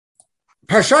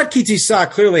Parshat Ki Tisa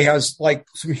clearly has like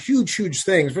some huge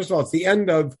things. First of all, it's the end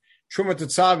of Truma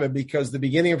Tetzaveh because the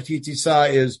beginning of Ki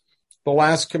Tisa is the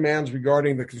last commands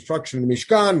regarding the construction of the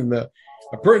Mishkan and the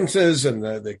appurtenances and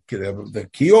the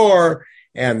Kior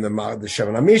and the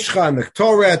Shevan HaMishcha and the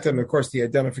Toret and of course the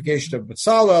identification of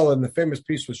Bezalel and the famous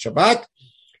piece with Shabbat.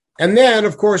 And then,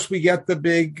 of course, we get the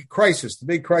big crisis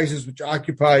which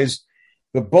occupies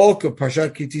the bulk of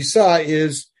Parshat Ki Tisa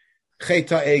is Chet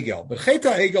HaEgel. But Chet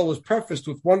HaEgel is prefaced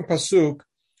with one pasuk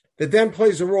that then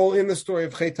plays a role in the story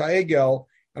of Chet HaEgel,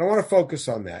 and I want to focus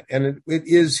on that. And it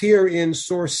is here in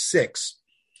source 6.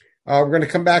 We're going to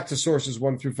come back to sources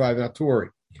 1 through 5, not to worry.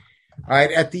 All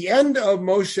right, at the end of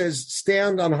Moshe's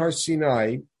stand on Har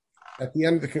Sinai, at the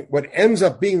end of what ends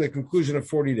up being the conclusion of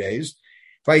 40 days,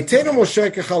 Vayitenu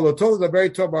Moshe kechaloto l'daber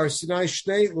ito b'Har Sinai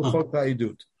shnei luchot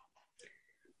ha'idut.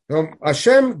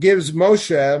 Hashem gives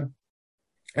Moshe,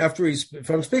 after if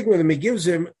I'm speaking with him, he gives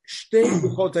him shnei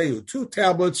luchot ha'idut, 2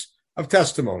 tablets of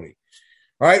testimony.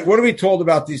 All right, what are we told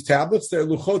about these tablets? They're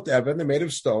luchot even, they're made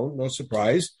of stone, no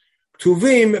surprise.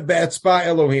 Tuvim be'etzba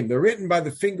Elohim, they're written by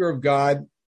the finger of God.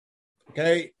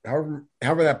 Okay, however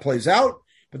that plays out,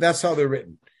 but that's how they're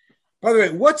written. By the way,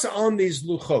 what's on these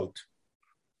luchot?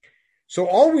 So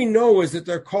all we know is that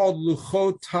they're called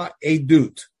luchot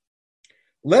ha'edut.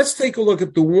 Let's take a look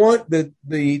at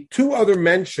the 2 other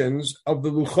mentions of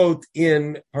the luchot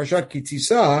in Parshat Ki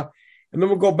Tisa, and then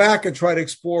we'll go back and try to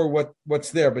explore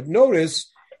what's there. But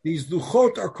notice these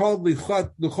luchot are called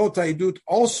luchot ha'edut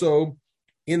also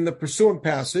in the pursuant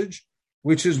passage,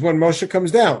 which is when Moshe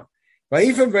comes down.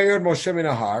 Vayifem vayod Moshe min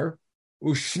hahar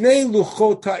u'shnei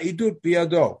luchot ha'edut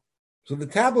biyado. So the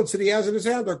tablets that he has in his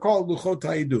hand are called luchot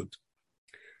ha'edut.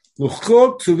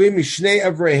 Luchot tuvim mishnei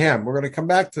Avraham. We're going to come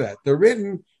back to that. They're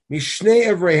written mishnei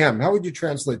Avraham. How would you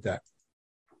translate that?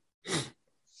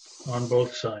 On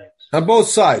both sides. On both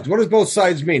sides. What does both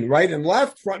sides mean? Right and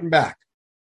left, front and back?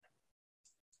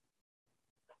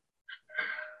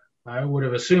 I would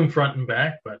have assumed front and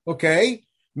back, but okay.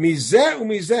 Mizeh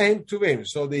u'mizeh tuvim.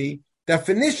 So the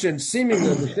definition, seemingly,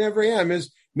 of mishnei Avraham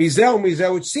is mizeh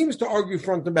u'mizeh, which seems to argue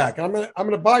front and back. I'm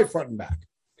going to buy front and back.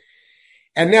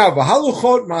 And now,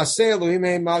 v'haluchot ma'aseh Elohim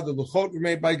heimad, the luchot were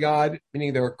made by God,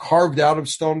 meaning they were carved out of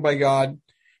stone by God.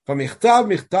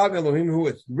 Michtav Elohim, who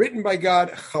it's written by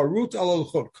God, charut al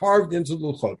luchot, carved into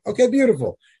the luchot. Okay,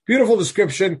 beautiful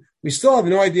description. We still have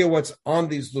no idea what's on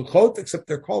these luchot, except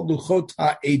they're called luchot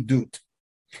ha'edut.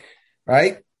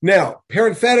 Right? Now,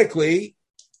 parenthetically,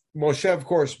 Moshe, of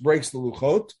course, breaks the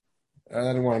luchot. I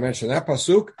didn't want to mention that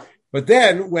pasuk. But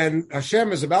then, when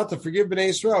Hashem is about to forgive Bnei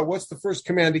Israel, what's the first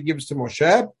command he gives to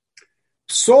Moshe?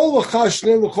 Sol l'cha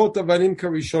shnei luchot avanim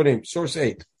karishonim. Source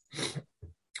 8.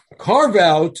 Carve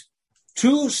out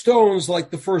 2 stones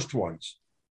like the first ones.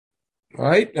 All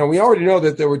right? Now, we already know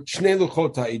that there were shnei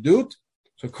luchot ha'edut.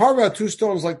 So carve out 2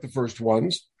 stones like the first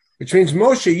ones, which means,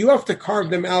 Moshe, you have to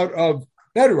carve them out of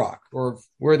bedrock, or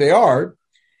where they are.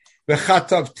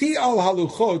 V'chatavti al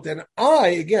haluchot, and I,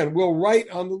 again, will write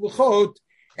on the luchot,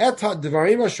 you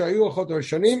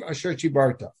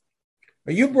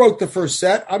broke the first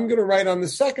set. I'm going to write on the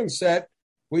second set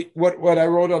what I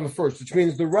wrote on the first, which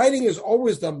means the writing is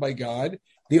always done by God.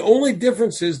 The only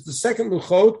difference is the second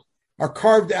luchot are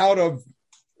carved out of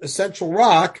essential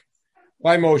rock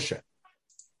by Moshe.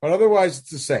 But otherwise,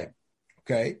 it's the same.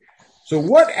 Okay? So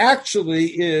what actually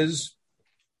is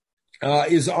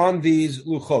on these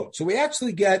luchot? So we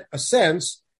actually get a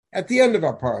sense at the end of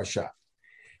our parasha.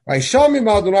 This is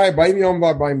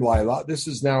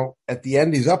now at the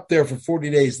end. He's up there for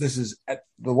 40 days. This is at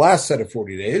the last set of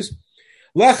 40 days.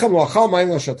 Again,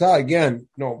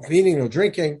 no eating, no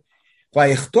drinking. He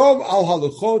writes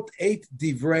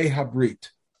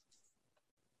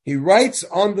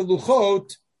on the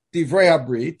luchot divrei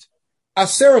habrit,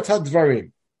 aseret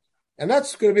hadvarim. And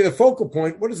that's going to be the focal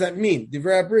point. What does that mean?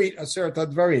 Divrei habrit, aseret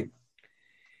hadvarim.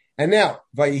 And now,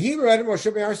 again,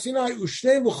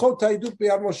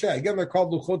 they're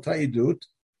called luchot ha'edut,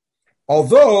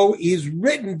 although he's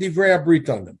written divrei habrit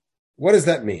on them. What does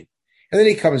that mean? And then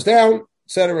he comes down,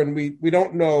 etc., and we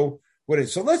don't know what it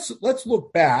is. So let's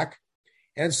look back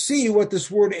and see what this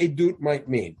word edut might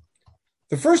mean.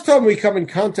 The first time we come in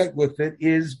contact with it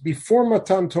is before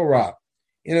Matan Torah,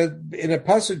 in a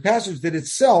passage that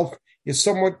itself is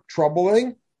somewhat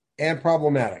troubling and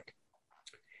problematic.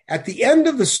 At the end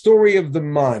of the story of the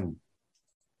Man,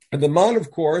 and the Man,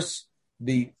 of course,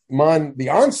 the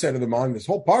onset of the Man, this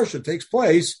whole parsha takes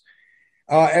place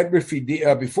at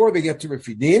Refidim, before they get to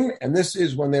Refidim, and this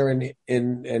is when they're in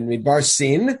Midbar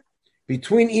Sin,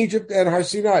 between Egypt and Har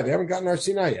Sinai. They haven't gotten Har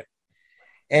Sinai yet.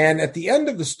 And at the end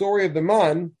of the story of the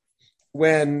Man,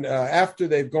 when after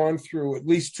they've gone through at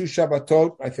least 2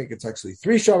 Shabbatot, I think it's actually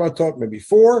 3 Shabbatot, maybe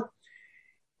 4,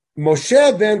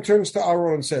 Moshe then turns to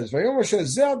Aaron and says, "Vayom Moshe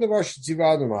zeh hadavar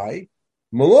shetzivah Adonai,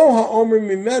 malo ha'omer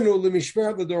mimenu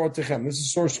lemishmer l'dorotechem." This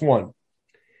is source 1.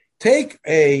 Take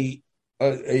an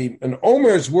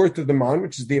omer's worth of the man,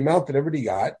 which is the amount that everybody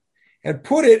got, and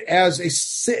put it as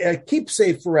a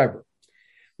keepsake forever.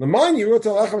 So everybody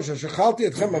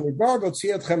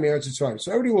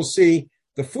will see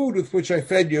the food with which I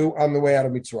fed you on the way out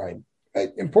of Mitzrayim.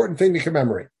 Right? Important thing to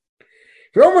commemorate.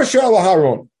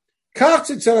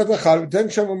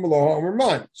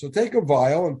 So take a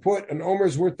vial and put an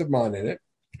omer's worth of man in it.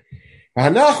 Put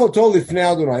it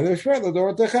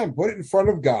in front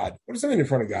of God. What does that mean in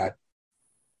front of God?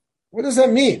 What does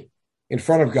that mean in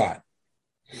front of God?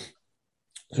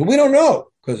 So we don't know,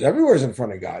 because everywhere is in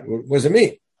front of God. What does it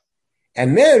mean?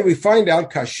 And then we find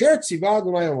out, Kasher Tziva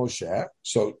Adonai Moshe.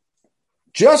 So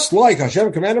just like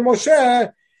Hashem commanded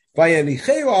Moshe,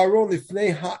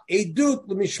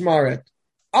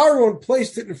 Aaron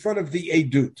placed it in front of the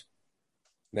Edut.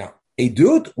 Now,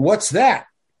 Edut, what's that?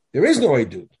 There is no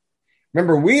Edut.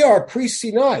 Remember, we are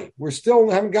pre-Sinai. We're still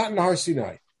haven't gotten to Har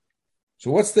Sinai.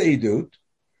 So what's the Edut?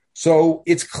 So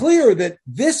it's clear that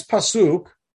this pasuk,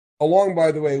 along,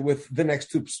 by the way, with the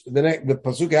next two, the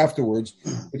pasuk afterwards,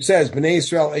 which says, Bnei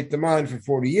Yisrael ate the man for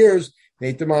 40 years. They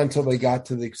ate the man until they got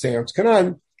to the Seirot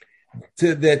Canaan.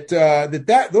 Those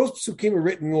pasukim are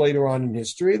written later on in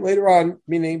history, later on,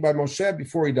 meaning by Moshe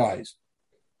before he dies.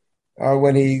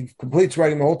 When he completes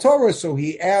writing the whole Torah, so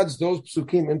he adds those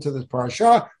pasukim into this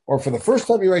parasha, or for the first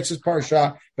time he writes this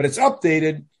parasha, but it's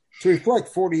updated to reflect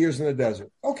 40 years in the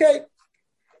desert. Okay.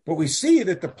 But we see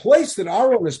that the place that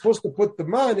Aaron is supposed to put the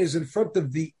man is in front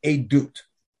of the Edut.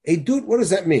 Edut, what does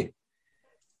that mean?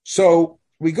 So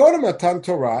we go to Matan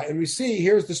Torah and we see,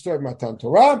 here's the story of Matan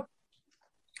Torah.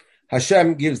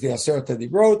 Hashem gives the Aseret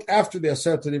HaDibrot. After the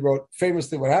Aseret HaDibrot,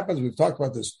 famously what happens, we've talked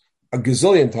about this a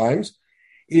gazillion times,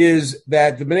 is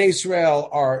that the Bnei Israel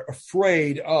are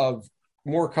afraid of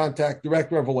more contact,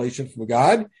 direct revelation from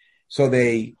God. So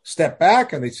they step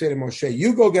back and they say to Moshe,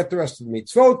 you go get the rest of the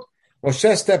mitzvot.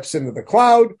 Moshe steps into the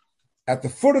cloud. At the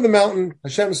foot of the mountain,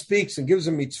 Hashem speaks and gives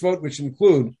them mitzvot, which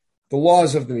include the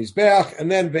laws of the Mizbeach, and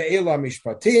then Ve'ela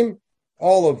Mishpatim,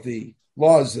 all of the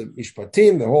laws of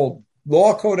Mishpatim, the whole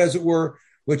law code, as it were,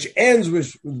 which ends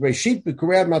with Reshit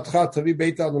B'Kurei Matcha Tavi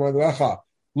Beit Adonai Lecha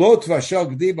Lo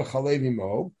Tvashel Gdi B'Chalev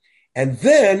Imo, and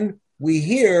then we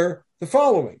hear the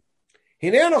following.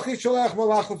 I'm sending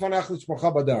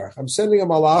a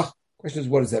malach. Question is,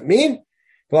 what does that mean?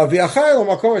 To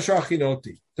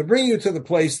bring you to the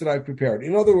place that I've prepared.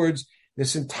 In other words,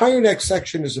 this entire next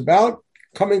section is about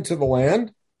coming to the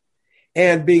land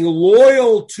and being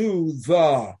loyal to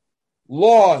the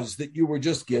laws that you were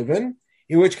just given,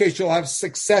 in which case you'll have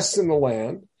success in the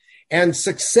land and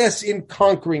success in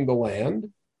conquering the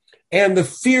land, and the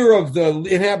fear of the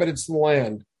inhabitants of the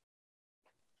land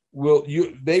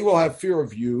they will have fear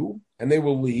of you, and they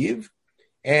will leave,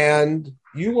 and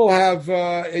you will have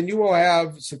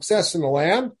success in the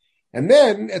land. And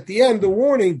then at the end, the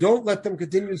warning: don't let them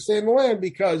continue to stay in the land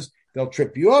because they'll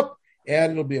trip you up,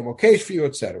 and it'll be a mokesh for you,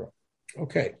 etc.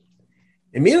 Okay.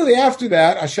 Immediately after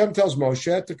that, Hashem tells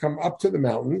Moshe to come up to the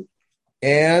mountain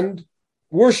and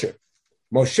worship.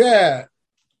 Moshe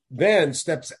then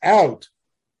steps out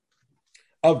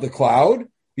of the cloud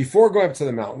before going up to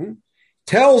the mountain,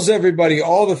 tells everybody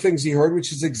all the things he heard,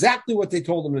 which is exactly what they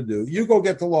told him to do. You go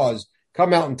get the laws,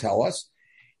 come out and tell us.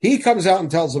 He comes out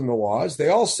and tells them the laws. They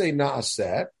all say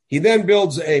Na'aseh. He then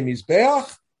builds a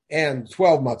Mizbeach and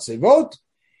 12 Matzevot.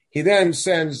 He then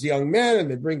sends the young men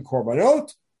and they bring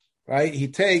Korbanot, right?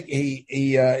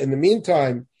 In the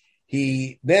meantime,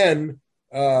 he then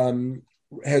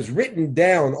has written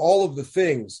down all of the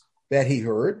things that he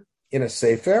heard in a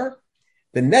Sefer.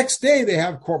 The next day they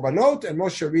have Korbanot, and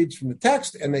Moshe reads from the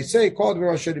text, and they say,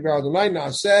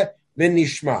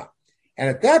 and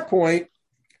at that point,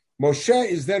 Moshe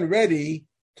is then ready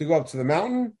to go up to the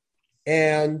mountain,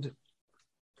 and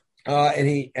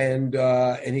he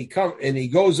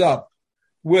goes up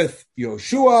with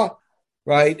Yoshua,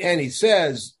 right? And he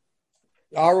says,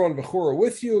 Aaron and Bechor are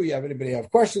with you. You have anybody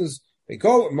have questions? They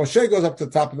go. Moshe goes up to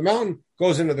the top of the mountain,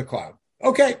 goes into the cloud.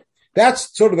 Okay,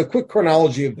 that's sort of the quick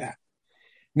chronology of that.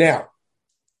 Now,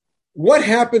 what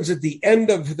happens at the end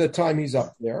of the time he's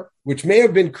up there, which may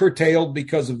have been curtailed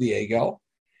because of the Egel,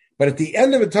 but at the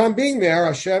end of the time being there,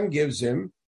 Hashem gives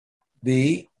him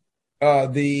the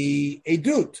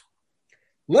Edut.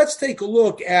 Let's take a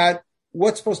look at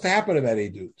what's supposed to happen to that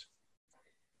Edut.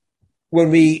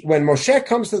 When Moshe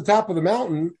comes to the top of the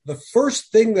mountain, the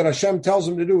first thing that Hashem tells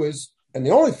him to do is and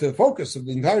the only focus of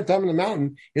the entire time on the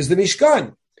mountain is the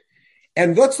Mishkan.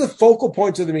 And what's the focal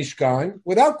points of the Mishkan?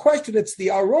 Without question, it's the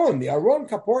Aron. The Aron,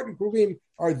 Kaport, and Kruvim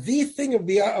are the thing of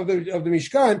the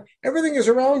Mishkan. Everything is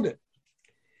around it.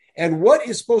 And what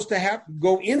is supposed to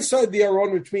go inside the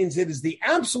Aron, which means it is the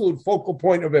absolute focal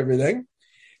point of everything.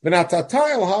 I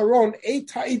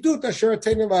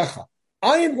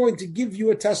am going to give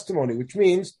you a testimony, which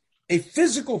means a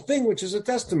physical thing, which is a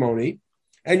testimony,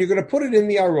 and you're going to put it in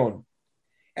the Aron.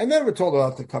 And then we're told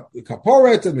about the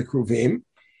Kaporet and the Kruvim.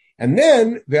 And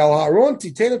then, it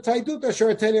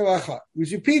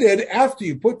was repeated after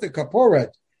you put the Kaporet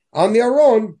on the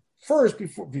Aron. First,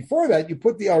 before that, you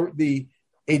put the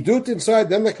Edut inside,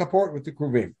 then the Kaporet with the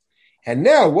Kruvim. And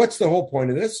now, what's the whole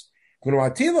point of this? I'm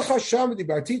going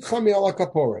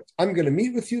to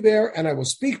meet with you there, and I will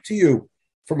speak to you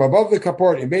from above the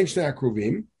Kaporet in Bein Shnei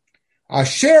Kruvim.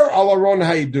 Asher al Aron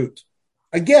ha'edut.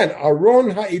 Again,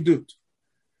 Aron ha'edut.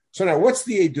 So now, what's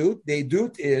the Edut? The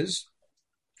Edut is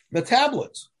the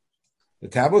tablets. The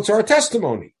tablets are a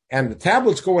testimony, and the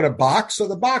tablets go in a box, so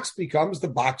the box becomes the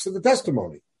box of the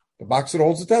testimony, the box that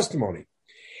holds the testimony.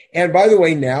 And by the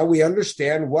way, now we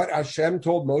understand what Hashem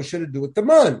told Moshe to do with the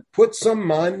man. Put some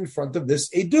man in front of this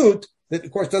edut that,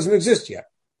 of course, doesn't exist yet.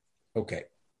 Okay,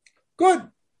 good.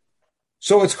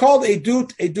 So it's called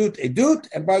edut, edut, edut.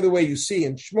 And by the way, you see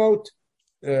in Shmot,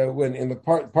 when in the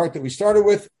part that we started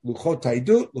with, luchot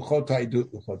ha'edut, luchot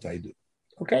ha'edut, luchot ha'edut.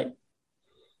 Okay.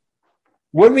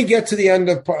 When we get to the end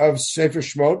of Sefer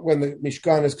Shmot, when the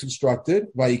Mishkan is constructed,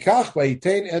 vayikach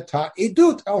vayitein et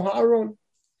ha'edut al ha'aron.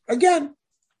 Again,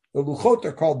 the luchot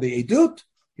are called the edut.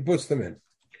 He puts them in.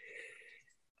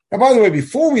 And by the way,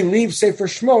 before we leave Sefer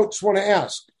Shmot, I just want to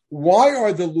ask, why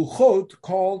are the luchot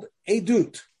called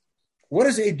edut? What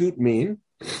does edut mean?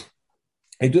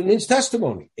 Edut means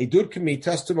testimony. Edut can mean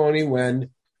testimony when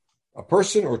a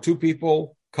person or two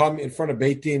people come in front of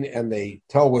Beit Din and they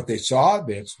tell what they saw.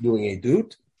 That's doing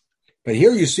edut. But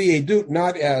here you see edut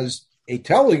not as a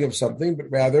telling of something, but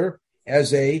rather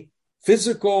as a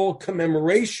physical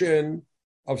commemoration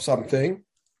of something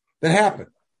that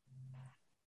happened.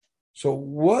 So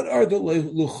what are the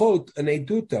luchot and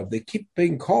edut of? They keep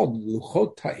being called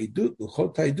luchot ha'edut,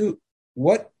 luchot ha'edut.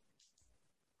 What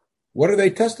are they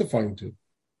testifying to?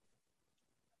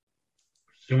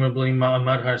 Presumably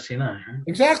Ma'amad Har Sinai. Huh?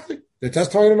 Exactly. They're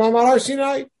testifying to Ma'amad Har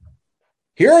Sinai.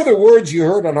 Here are the words you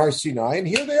heard on Har Sinai, and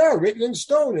here they are, written in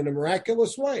stone in a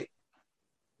miraculous way.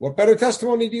 What better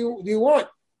testimony do you want?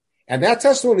 And that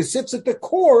testimony sits at the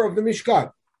core of the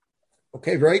Mishkan.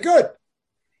 Okay, very good.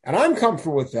 And I'm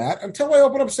comfortable with that until I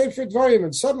open up Sefer Dvarim,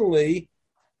 and suddenly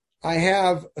I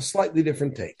have a slightly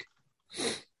different take.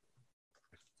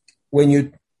 When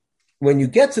you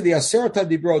get to the Aseret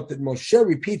HaDibrot that Moshe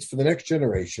repeats for the next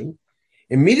generation,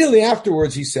 immediately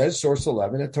afterwards he says, source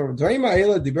 11,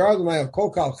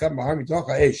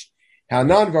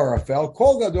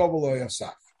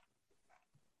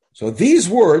 so these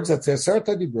words, that's the Aseret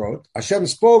HaDibrot, Hashem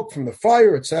spoke from the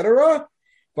fire, etc.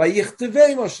 He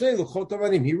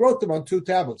wrote them on 2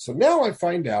 tablets. So now I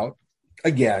find out,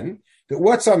 again, that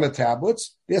what's on the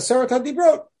tablets? The Aseret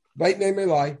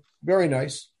HaDibrot. Very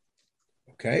nice.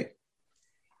 Okay.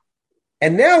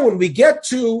 And now when we get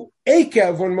to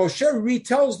Ekev, when Moshe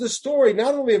retells the story,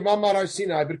 not only of Ma'amad Har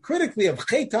Sinai, but critically of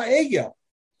Chet HaEgel,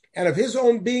 and of his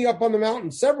own being up on the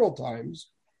mountain several times,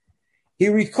 he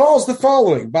recalls the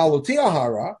following, Baluti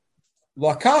Ahara,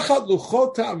 Lakachat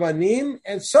Luchot Avanim,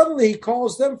 and suddenly he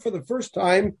calls them for the first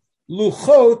time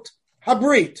Luchot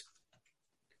Habrit.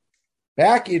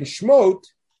 Back in Shmot,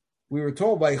 we were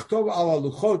told by Yichtov ala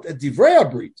Luchot et Divrei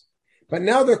Habrit, but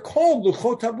now they're called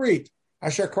Luchot Habrit.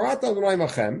 Asher Karat Adonai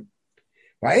Machem,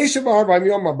 Va'eshev Bahar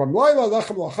B'Yom B'Mloila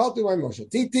Lachem Lachalti V'Yom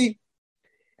Loshatiti,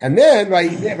 and then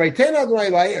Va'iten Adonai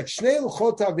Lai at Shnei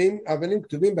Luchot Avanim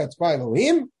Ktuvim B'Atzba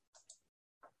Elohim,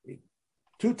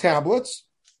 2 tablets.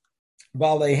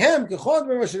 V'Aleihem Kechod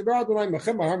V'Masher Bar Adonai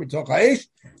Machem Bahar Mitoch Ha'esh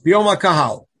B'Yom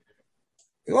HaKahal.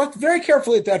 Look very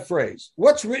carefully at that phrase.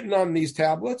 What's written on these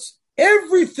tablets?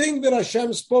 Everything that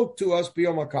Hashem spoke to us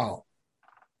B'Yom HaKahal.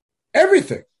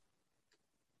 Everything.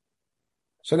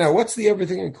 So now, what's the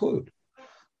everything include?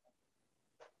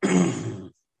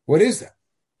 What is that?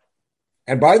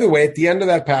 And by the way, at the end of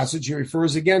that passage, he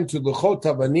refers again to Luchot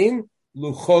Avanim,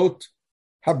 Luchot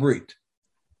Habrit.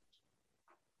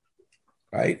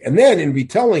 Right? And then in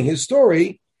retelling his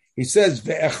story, he says,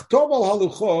 Ve'echtov al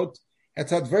haluchot et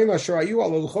hadvarim asher ayu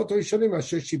al haluchot rishonim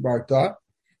asher shibarta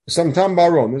samtam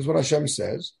baron. This is what Hashem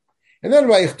says. And then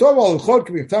Ve'echtov al haluchot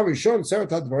k'michtav rishon seret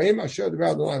hadvarim asher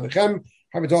divrei Adonai lechem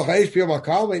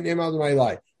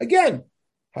again,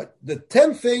 the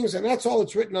 10 things, and that's all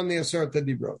that's written on the Aseret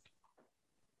HaDibrot.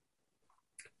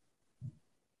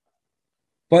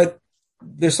 But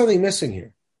there's something missing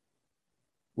here,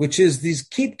 which is these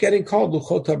keep getting called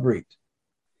Luchot HaBrit.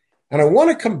 And I want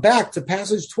to come back to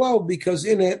passage 12 because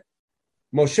in it,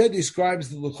 Moshe describes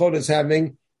the Luchot as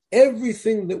having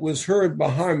everything that was heard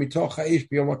Bahar Mitoch Ha'ish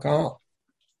B'Yom HaKahal.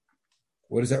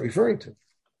 What is that referring to?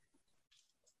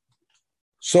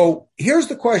 So here's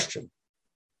the question.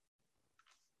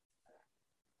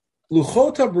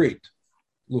 Luchot HaBrit,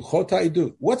 Luchot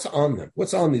HaIdut, what's on them?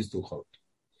 What's on these Luchot?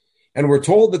 And we're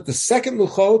told that the second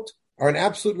Luchot are an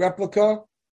absolute replica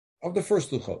of the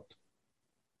first Luchot.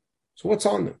 So what's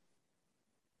on them?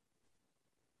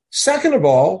 Second of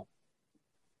all,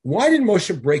 why did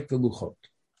Moshe break the Luchot?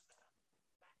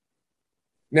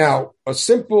 Now, a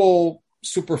simple,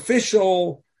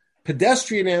 superficial,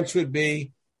 pedestrian answer would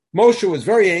be, Moshe was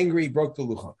very angry, he broke the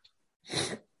Luchot.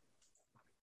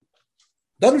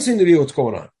 Doesn't seem to be what's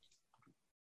going on.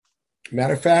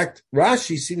 Matter of fact,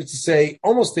 Rashi seems to say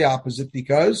almost the opposite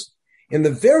because in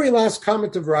the very last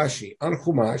comment of Rashi on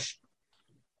Chumash,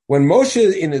 when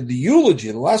Moshe, in the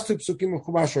eulogy, the last two psukim of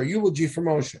Chumash are eulogy for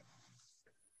Moshe.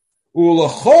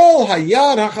 Ulachol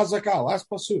hayad hachazakah, last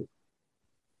pasuk.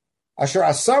 Asher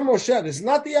asar Moshe, this is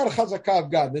not the yad chazakah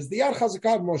of God, this is the yad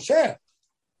chazakah of Moshe.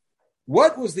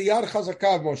 What was the yad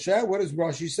chazakah of Moshe? What does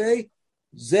Rashi say?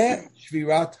 Zeh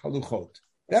shvirat haluchot.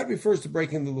 That refers to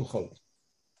breaking the luchot.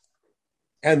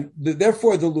 And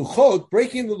therefore the luchot,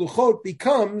 breaking the luchot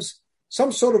becomes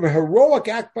some sort of a heroic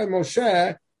act by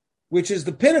Moshe, which is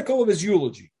the pinnacle of his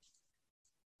eulogy.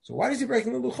 So why is he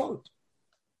breaking the luchot?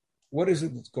 What is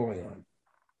it that's going on?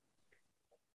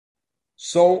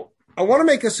 So I want to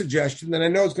make a suggestion that I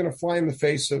know is going to fly in the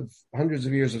face of hundreds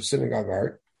of years of synagogue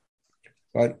art,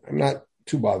 but I'm not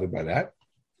too bothered by that.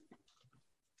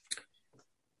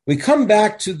 We come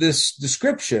back to this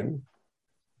description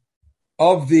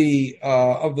of the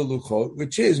luchot,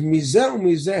 which is mizeh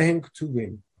u'mizeh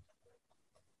ktuvim,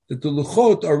 that the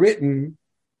luchot are written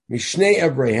mishnei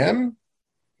Abraham,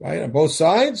 right, on both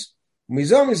sides.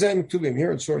 Mizeh u'mizeh ktuvim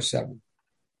here in source 7.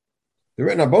 They're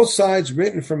written on both sides,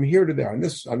 written from here to there, on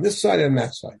this side and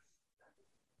that side.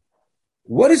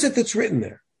 What is it that's written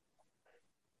there?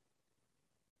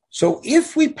 So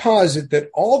if we posit that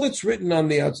all that's written on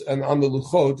the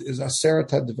luchot is Aseret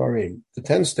HaDvarim, the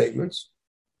 10 statements,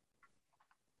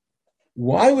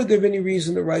 why would there be any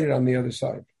reason to write it on the other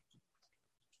side?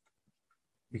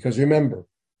 Because remember,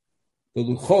 the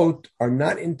luchot are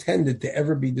not intended to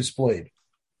ever be displayed.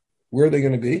 Where are they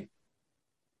going to be?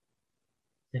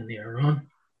 In the Aron.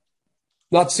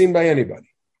 Not seen by anybody.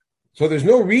 So there's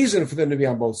no reason for them to be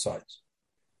on both sides.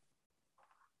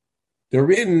 They're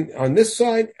written on this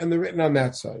side and they're written on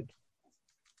that side.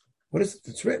 What is it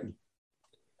that's written?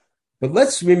 But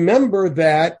let's remember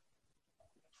that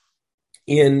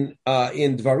in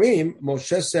Dvarim,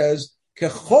 Moshe says,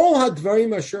 "Kechol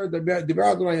hadvarim asher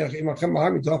dibar Adonai imachem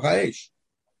b'har mitoch ha'esh."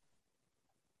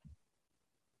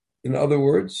 In other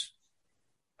words,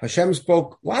 Hashem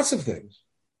spoke lots of things.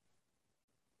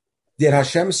 Did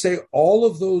Hashem say all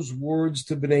of those words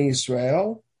to Bnei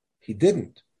Yisrael? He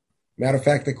didn't. Matter of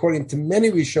fact, according to many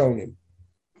Rishonim,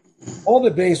 all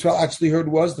that Bnei Yisrael actually heard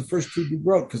was the first two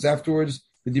Dibrot, because afterwards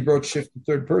the Dibrot shift to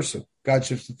third person. God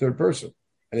shifts to third person.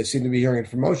 And they seem to be hearing it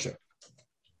from Moshe.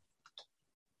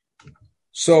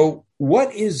 So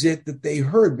what is it that they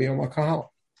heard B'Yom HaKahal?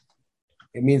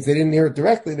 It means they didn't hear it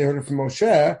directly. They heard it from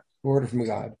Moshe, who heard it from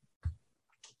God.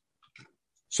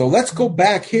 So let's go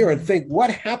back here and think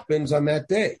what happens on that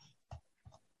day.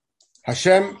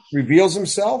 Hashem reveals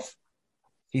himself.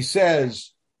 He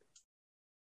says,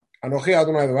 Anochi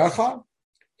Adonai Elohecha.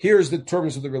 Here's the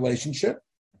terms of the relationship.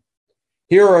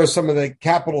 Here are some of the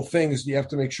capital things you have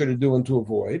to make sure to do and to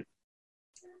avoid.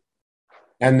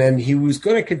 And then he was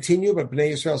going to continue, but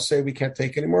Bnei Yisrael say we can't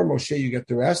take anymore. Moshe, you get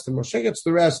the rest. And Moshe gets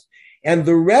the rest. And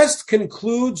the rest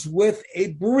concludes with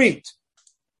a brit.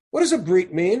 What does a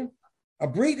brit mean? A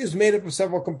brit is made up of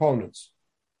several components.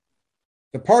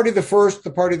 The party of the first,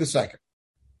 the party of the second.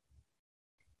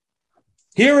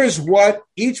 Here is what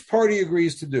each party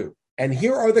agrees to do. And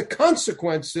here are the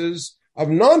consequences of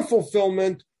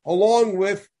non-fulfillment along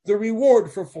with the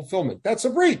reward for fulfillment. That's a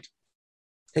brit.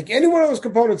 Take any one of those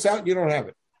components out and you don't have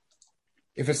it.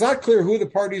 If it's not clear who the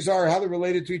parties are, how they're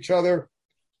related to each other,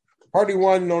 party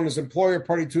one known as employer,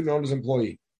 party two known as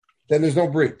employee, then there's no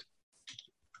brit.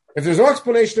 If there's no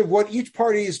explanation of what each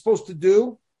party is supposed to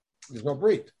do, there's no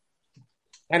brit.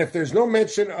 And if there's no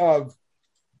mention of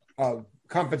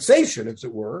compensation, as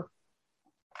it were,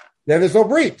 then there's no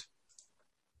brit.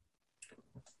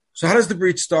 So how does the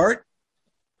brit start?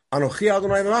 Anochi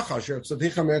Adonai Elohecha asher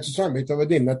tzaddicha me'eretz Yisrael beit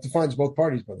avadim. That defines both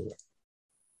parties, by the way.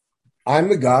 I'm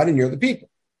the God and you're the people.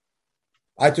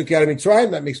 I took you out of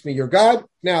Mitzrayim. That makes me your God.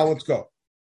 Now let's go.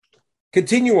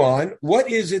 Continue on. What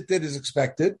is it that is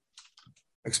expected?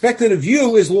 Expected of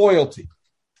you is loyalty.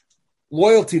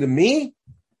 Loyalty to me,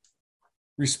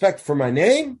 respect for my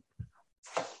name,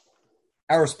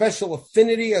 our special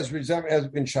affinity as in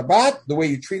Shabbat, the way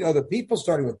you treat other people,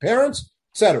 starting with parents,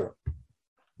 etc.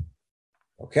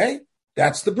 Okay?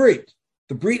 That's the brit.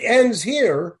 The brit ends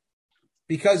here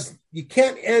because you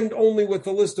can't end only with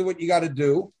the list of what you got to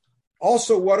do.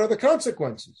 Also, what are the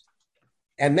consequences?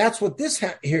 And that's what this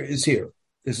here is here.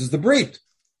 This is the brit.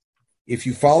 If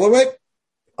you follow it,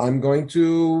 I'm going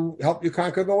to help you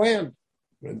conquer the land.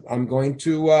 I'm going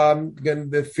to,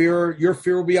 your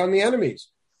fear will be on the enemies,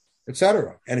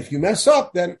 etc. And if you mess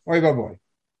up, then, oy boy.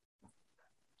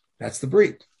 That's the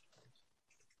brit.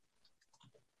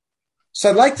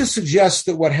 So I'd like to suggest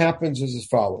that what happens is as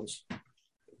follows.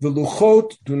 The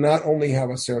Luchot do not only have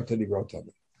Aseret HaDibrot on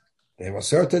them. They have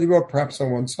Aseret HaDibrot perhaps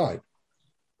on one side.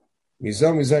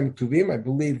 Mizah Tuvim, I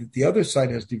believe that the other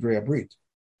side has Divrei HaBrit.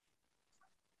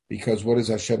 Because what does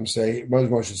Hashem say? What does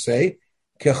Moshe say?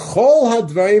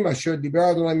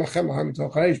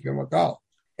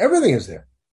 Everything is there.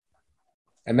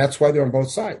 And that's why they're on both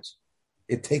sides.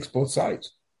 It takes both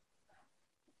sides.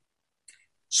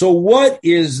 So what are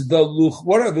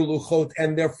the Luchot,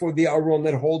 and therefore the Aron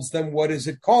that holds them? What is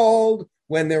it called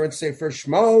when they're in Sefer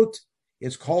Shemot?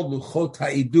 It's called Luchot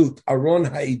Ha'idut. Aron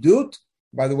Ha'idut,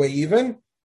 by the way, even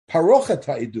Parochet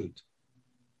Ha'idut.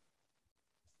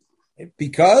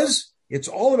 Because it's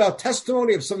all about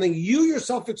testimony of something you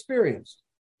yourself experienced.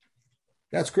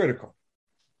 That's critical.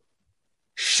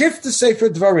 Shift to Sefer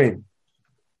Dvarim.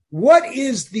 What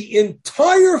is the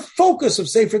entire focus of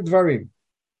Sefer Dvarim?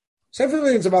 Sefer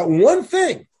Dvarim is about one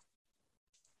thing.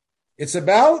 It's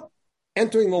about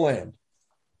entering the land.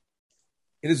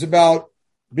 It is about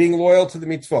being loyal to the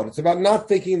mitzvot. It's about not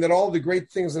thinking that all the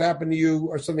great things that happen to you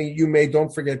are something you made.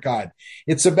 Don't forget God.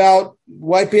 It's about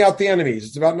wiping out the enemies.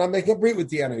 It's about not making a brit with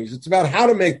the enemies. It's about how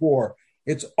to make war.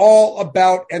 It's all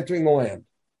about entering the land,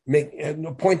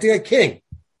 appointing a king,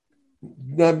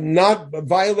 not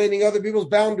violating other people's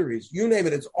boundaries. You name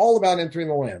it. It's all about entering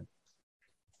the land.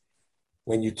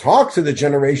 When you talk to the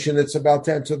generation that's about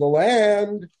to enter the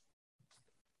land,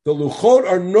 the Luchot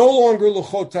are no longer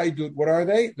Luchot Ha'idut. What are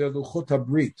they? They're Luchot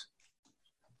HaBrit.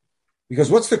 Because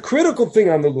what's the critical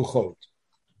thing on the Luchot?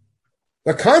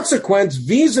 The consequence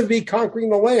vis-a-vis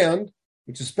conquering the land,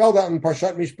 which is spelled out in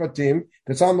Parshat Mishpatim,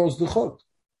 that's on those Luchot.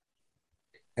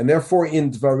 And therefore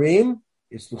in Dvarim,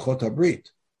 it's Luchot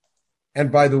HaBrit.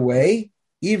 And by the way,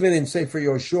 even in Sefer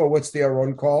Yoshua, what's the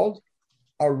Aron called?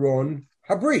 Aron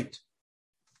HaBrit.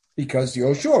 Because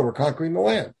Yoshua, we're conquering the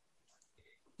land.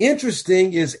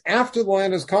 Interesting is after the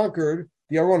land is conquered,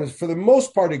 the Aron is for the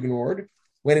most part ignored.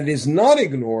 When it is not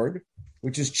ignored,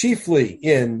 which is chiefly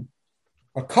in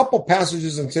a couple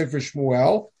passages in Sefer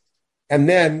Shmuel, and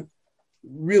then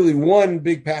really one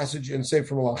big passage in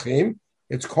Sefer Malachim,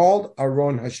 it's called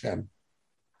Aron Hashem.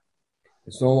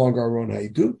 It's no longer Aron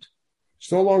Ha'idut.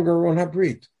 It's no longer Aron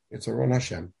HaBrit. It's Aron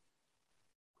Hashem.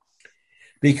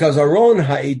 Because Aron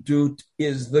Ha'idut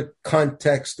is the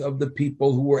context of the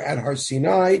people who were at Har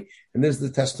Sinai, and this is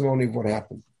the testimony of what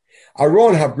happened.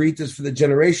 Aron HaBrit is for the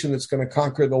generation that's going to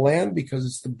conquer the land, because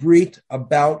it's the Brit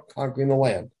about conquering the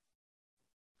land.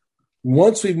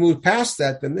 Once we've moved past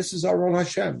that, then this is Aron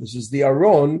Hashem. This is the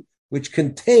Aron which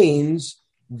contains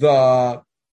the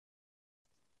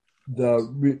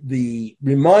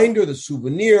reminder, the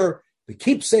souvenir, the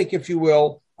keepsake, if you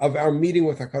will, of our meeting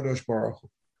with HaKadosh Baruch Hu.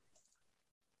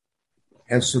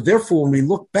 And so therefore, when we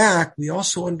look back, we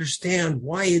also understand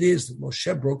why it is that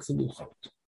Moshe broke the Luchot.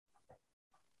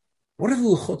 What do the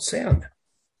Luchot say on that?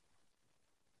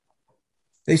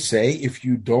 They say, if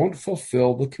you don't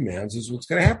fulfill the commands, this is what's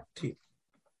going to happen to you.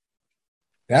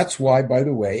 That's why, by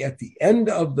the way, at the end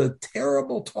of the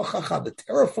terrible Tochacha, the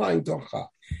terrifying Tochacha,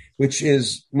 which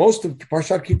is most of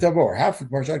Parshat Ki Tavo, or half of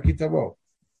Parshat Ki Tavo,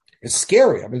 it's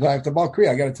scary. I mean, I have to Baal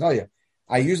Kriya, I got to tell you.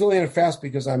 I usually end it fast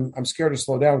because I'm scared to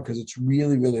slow down because it's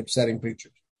really, really upsetting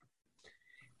pictures.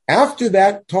 After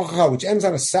that, Tochacha, which ends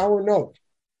on a sour note,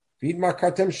 you'll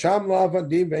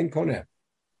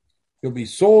be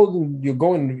sold and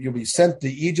you'll be sent to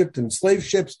Egypt in slave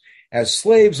ships as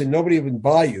slaves and nobody even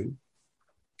buy you.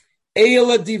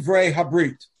 Eila divrei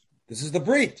habrit. This is the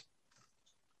brit.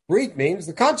 Brit means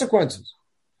the consequences.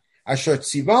 Asher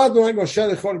tziva Adonai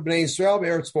Moshe lechol bnei Yisrael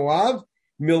be'eretz Moav.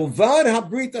 Milvad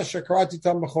habrit asher karati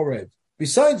tam b'chorev.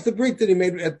 Besides the brit that he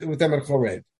made with them at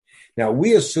Chorev. Now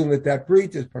we assume that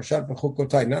brit is Parshat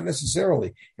Bechukotai. Not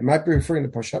necessarily. It might be referring to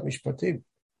Parshat Mishpatim,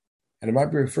 and it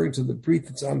might be referring to the brit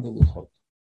that's on the Luchot.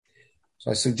 So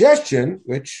a suggestion,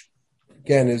 which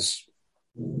again, is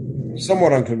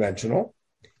somewhat unconventional,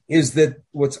 is that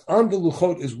what's on the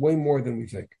Luchot is way more than we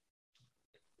think.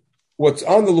 What's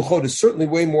on the Luchot is certainly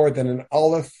way more than an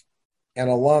Aleph and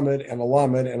a Lamed and a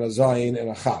Lamed and a Zayin and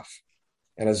a Chaf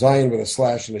and a Zayin with a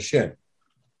slash and a Shin.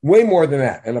 Way more than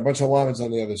that, and a bunch of Lameds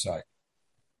on the other side.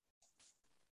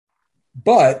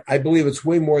 But I believe it's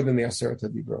way more than the Aseret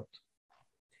HaDibrot.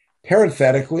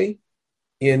 Parenthetically,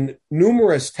 in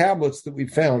numerous tablets that we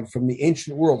found from the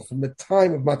ancient world, from the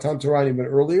time of Matan Torah, even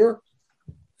earlier,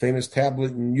 famous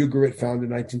tablet in Ugarit found in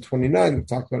 1929, we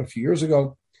talked about a few years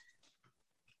ago,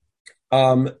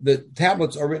 the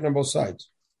tablets are written on both sides.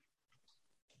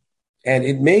 And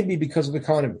it may be because of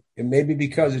economy. It may be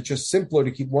because it's just simpler to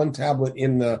keep one tablet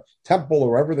in the temple or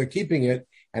wherever they're keeping it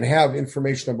and have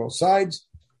information on both sides.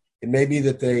 It may be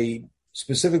that they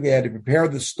specifically had to prepare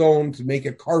the stone to make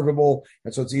it carvable,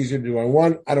 and so it's easier to do on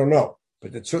one. I don't know.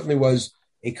 But it certainly was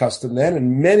a custom then.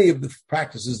 And many of the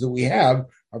practices that we have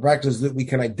are practices that we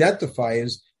can identify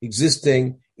as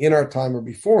existing in our time or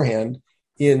beforehand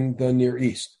in the Near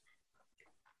East.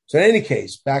 So in any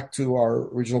case, back to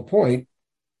our original point,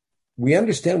 we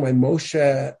understand why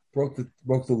Moshe broke the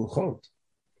Luchot,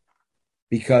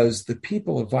 because the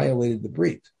people have violated the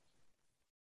Brit.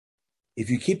 If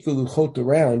you keep the Luchot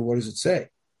around, what does it say?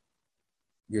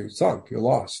 You're sunk, you're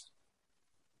lost.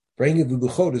 Breaking the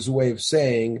Luchot is a way of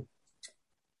saying,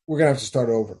 we're going to have to start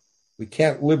over. We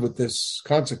can't live with this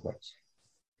consequence.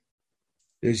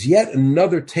 There's yet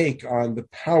another take on the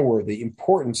power, the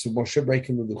importance of Moshe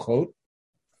breaking the Luchot,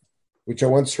 which I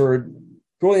once heard,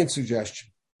 brilliant suggestion,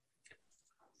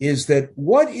 is that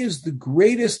what is the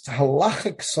greatest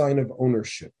halachic sign of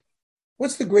ownership?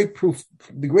 What's the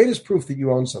greatest proof that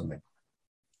you own something?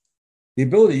 The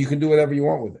ability you can do whatever you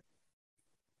want with it.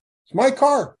 It's my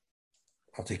car.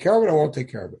 I'll take care of it, I won't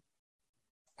take care of it.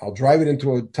 I'll drive it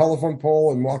into a telephone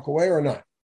pole and walk away or not.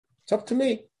 It's up to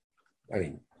me. I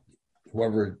mean,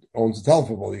 whoever owns the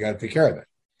telephone pole, you got to take care of it.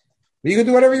 But you can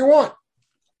do whatever you want.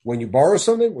 When you borrow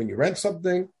something, when you rent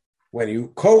something, when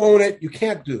you co-own it, you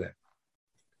can't do that.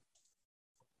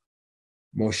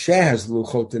 Moshe has the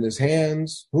Luchot in his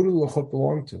hands. Who do the Luchot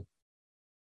belong to?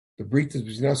 The Brit is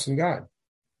between us and God.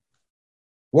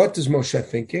 What is Moshe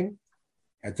thinking?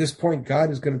 At this point,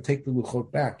 God is going to take the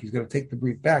Luchot back. He's going to take the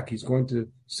Brit back. He's going to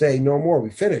say, no more, we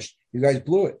finished. You guys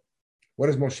blew it. What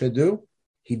does Moshe do?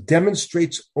 He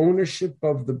demonstrates ownership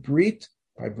of the Brit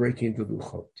by breaking the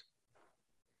Luchot.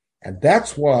 And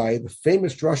that's why the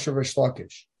famous Drush of Rish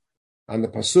Lakish, on the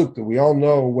pasuk that we all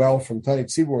know well from Tani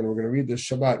Tzibur, and we're going to read this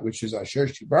Shabbat, which is Asher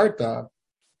Shibarta,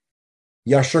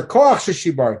 Yasher Koach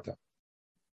Shibarta.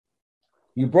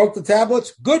 You broke the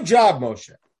tablets? Good job,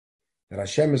 Moshe. That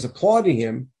Hashem is applauding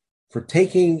him for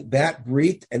taking that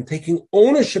Brit and taking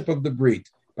ownership of the Brit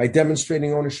by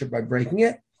demonstrating ownership by breaking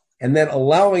it, and then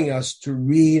allowing us to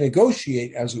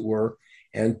renegotiate, as it were,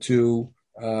 and to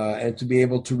be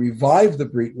able to revive the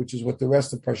Brit, which is what the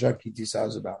rest of Parshat Ki Tisa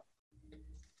is about.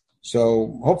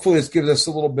 So hopefully this gives us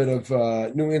a little bit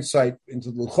of new insight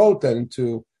into the Luchot and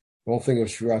into the whole thing of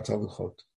Shvirat HaLuchot.